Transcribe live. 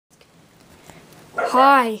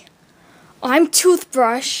Hi, I'm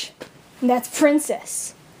Toothbrush, and that's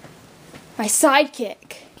Princess, my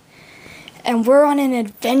sidekick. And we're on an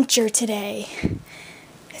adventure today.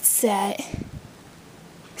 It's that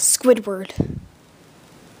Squidward,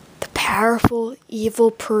 the powerful, evil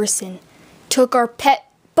person, took our pet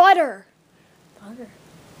Butter. Butter?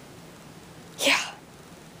 Yeah.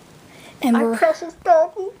 And Our precious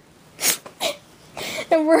doggy.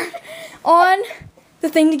 And we're on the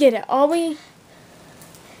thing to get it.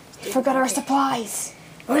 We forgot our supplies.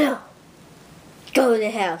 Oh no. Go to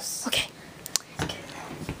the house. Okay.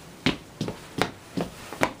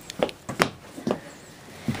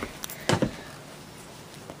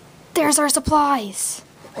 There's our supplies.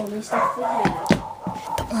 Only stuff we have.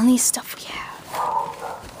 The only stuff we have.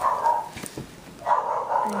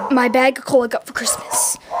 My bag of coal I got for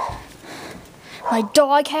Christmas. My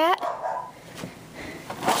dog hat.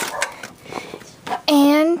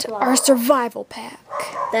 And our survival pack.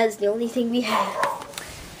 That is the only thing we have.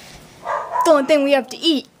 The only thing we have to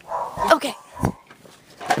eat. Okay.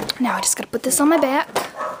 Now I just gotta put this on my back.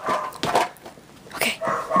 Okay.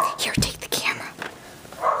 Here, take the camera.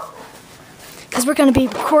 Because we're gonna be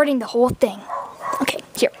recording the whole thing. Okay,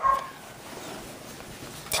 here.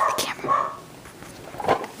 Take the camera.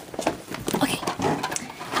 Okay.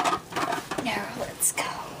 Now let's go.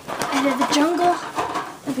 Out of the jungle,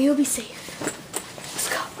 and we will be safe. Let's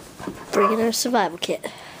go. Bring in our survival kit.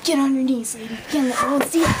 Get on your knees, lady. Again, let no one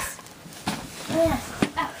see us. Yeah.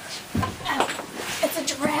 Ouch. Ouch. It's a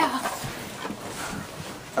giraffe.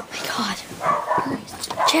 Oh my god.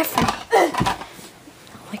 Jeffrey. Oh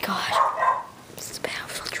my god. This is a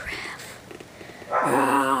powerful giraffe.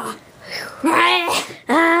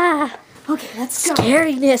 Okay, let's go.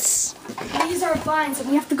 Scariness. These are vines, and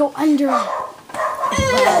we have to go under them.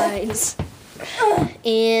 Vines.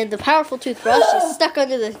 And the powerful toothbrush is stuck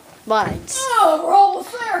under the vines. Oh, we're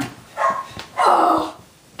almost there. Oh.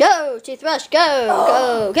 Go, toothbrush, go,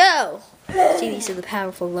 go, go. See, these are the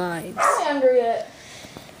powerful lines. Not under yet.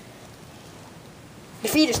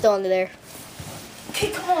 Your feet are still under there.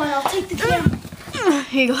 Okay, come on, I'll take the camera.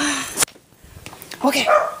 Here you go. Okay.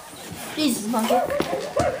 Jesus, monkey.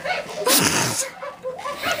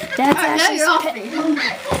 That's Now actually you're off me.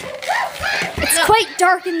 It's quite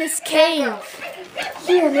dark in this cave.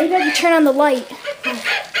 Here, maybe I can turn on the light.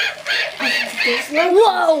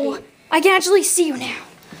 Whoa! I can actually see you now.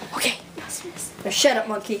 Okay. Now shut up,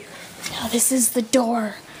 monkey. Now this is the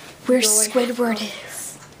door where Door. Squidward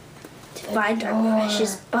is. To find our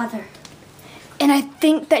precious butter. And I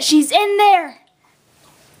think that she's in there.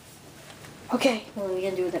 Okay. What are we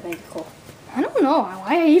gonna do with that bag of coal? I don't know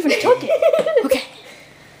why I even took it. Okay.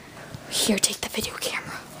 Here, take the video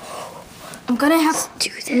camera. I'm gonna have to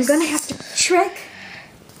do this. I'm gonna have to trick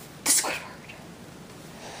the Squidward.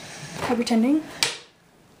 Am I pretending?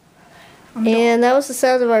 And that was the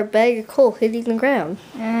sound of our bag of coal hitting the ground.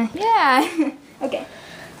 Yeah. Okay.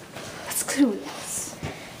 Let's do this.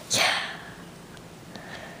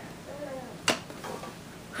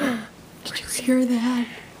 Did you hear that?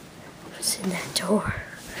 What's in that door?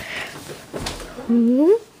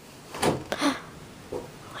 Hmm? Oh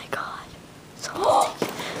my god.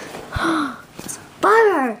 It's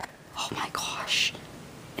butter! Oh my gosh.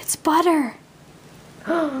 It's butter.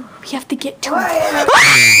 We have to get to it.